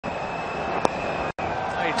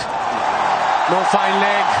No fine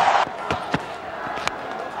leg.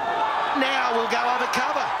 Now we'll go over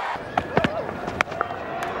cover.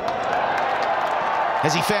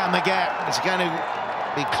 Has he found the gap? Is he going to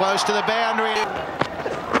be close to the boundary?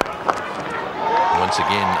 Once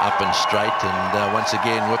again up and straight, and once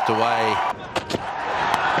again whipped away.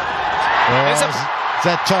 Oh, is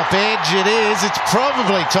that top edge? It is. It's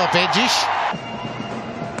probably top edge-ish.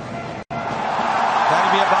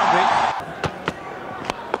 That'll be a boundary.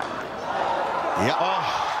 Yeah. Oh.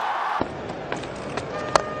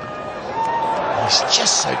 He's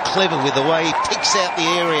just so clever with the way he picks out the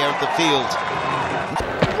area of the field.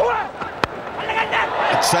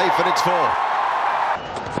 It's safe and it's 4.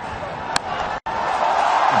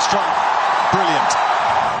 And strong. Brilliant.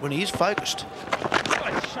 When he is focused,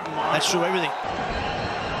 that's through everything.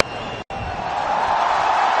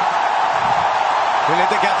 He'll let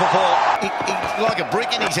the gap fall. He's like a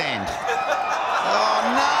brick in his hand. Oh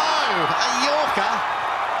no! A Yorker.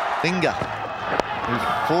 Finger. Who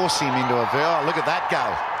force him into a... Oh, look at that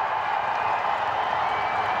go.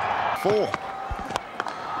 4.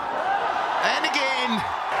 And again.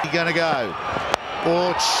 He's going to go.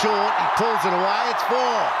 Oh, it's short. He pulls it away. It's 4.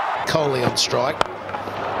 Kohli on strike.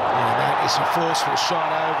 And that is a forceful shot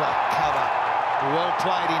over cover. Well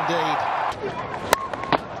played indeed.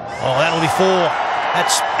 Oh, that'll be 4.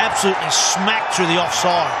 That's absolutely smacked through the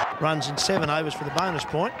offside. Runs in 7 overs for the bonus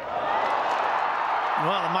point.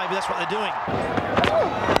 Well, maybe that's what they're doing.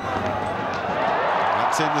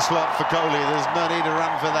 That's in the slot for Kohli. There's no need to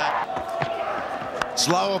run for that.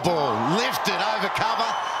 Slower ball. Lifted over cover.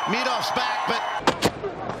 Mid-off's back, but...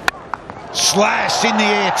 Slashed in the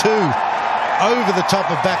air too. Over the top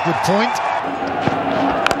of backward point.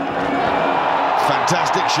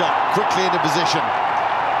 Fantastic shot. Quickly into position.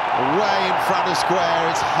 Way in front of square.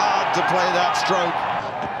 It's hard to play that stroke.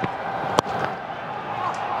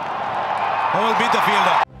 Who will beat the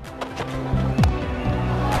fielder?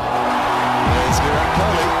 There's Virat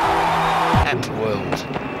Kohli. And world.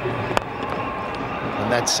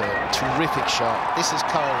 And that's a terrific shot. This is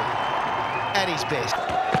Kohli at his best.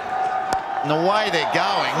 And the way they're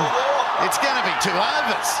going, it's going to be 2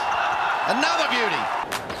 overs. Another beauty.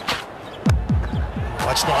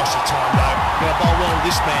 That's nicely timed though. Going to bowl well with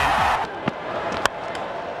this man.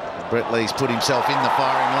 Brett Lee's put himself in the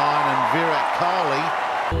firing line, and Virat Kohli.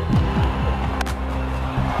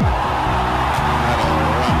 That'll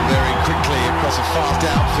run very quickly across a fast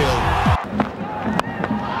outfield.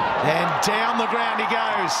 And down the ground he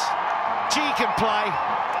goes. G can play.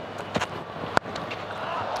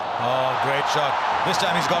 Oh, great shot. This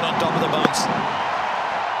time he's got on top of the bounce.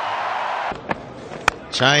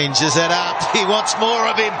 Changes it up. He wants more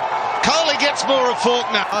of him. Kohli gets more of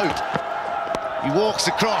Faulkner. Out. He walks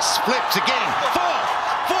across, flips again. 4,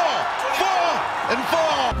 4, 4, and 4.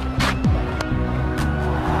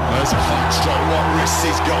 There's a fine stroke. What wrists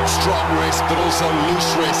he's got. Strong wrists, but also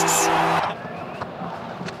loose wrists.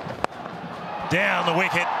 Down the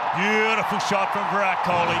wicket. Beautiful shot from Virat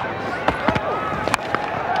Kohli.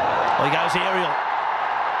 Well, he goes aerial.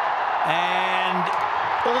 And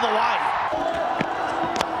all the way.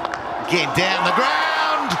 Again down the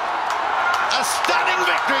ground. A stunning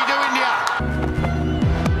victory to India.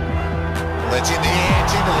 Well, it's in the air,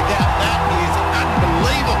 it's into the gap. That is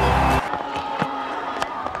unbelievable.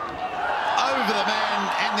 Over the man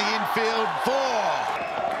and the infield. 4.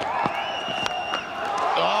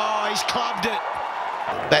 Oh, he's clubbed it.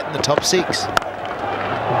 Bat in the top 6.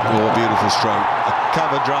 Oh, beautiful stroke. A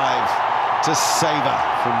cover drive to savour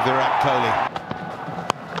from Virat Kohli.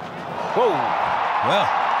 Whoa. Well,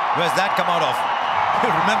 where's that come out of?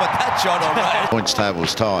 Remember that shot, all right. Points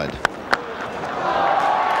table's tied.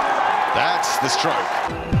 That's the stroke.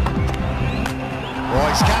 Oh,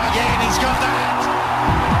 he's come again. He's got that.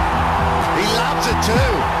 He loves it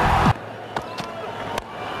too.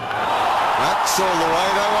 That's all the way.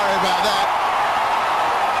 Don't worry about that.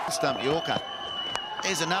 Stump Yorker.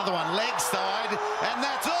 There's another one, leg side, and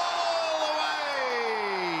that's all the way.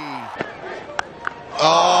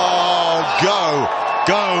 Oh, gone.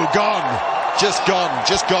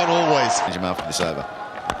 Just gone always. Him after this over.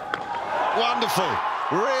 Wonderful,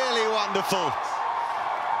 really wonderful.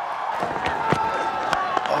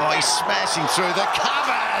 Oh, he's smashing through the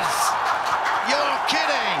covers. You're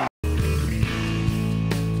kidding.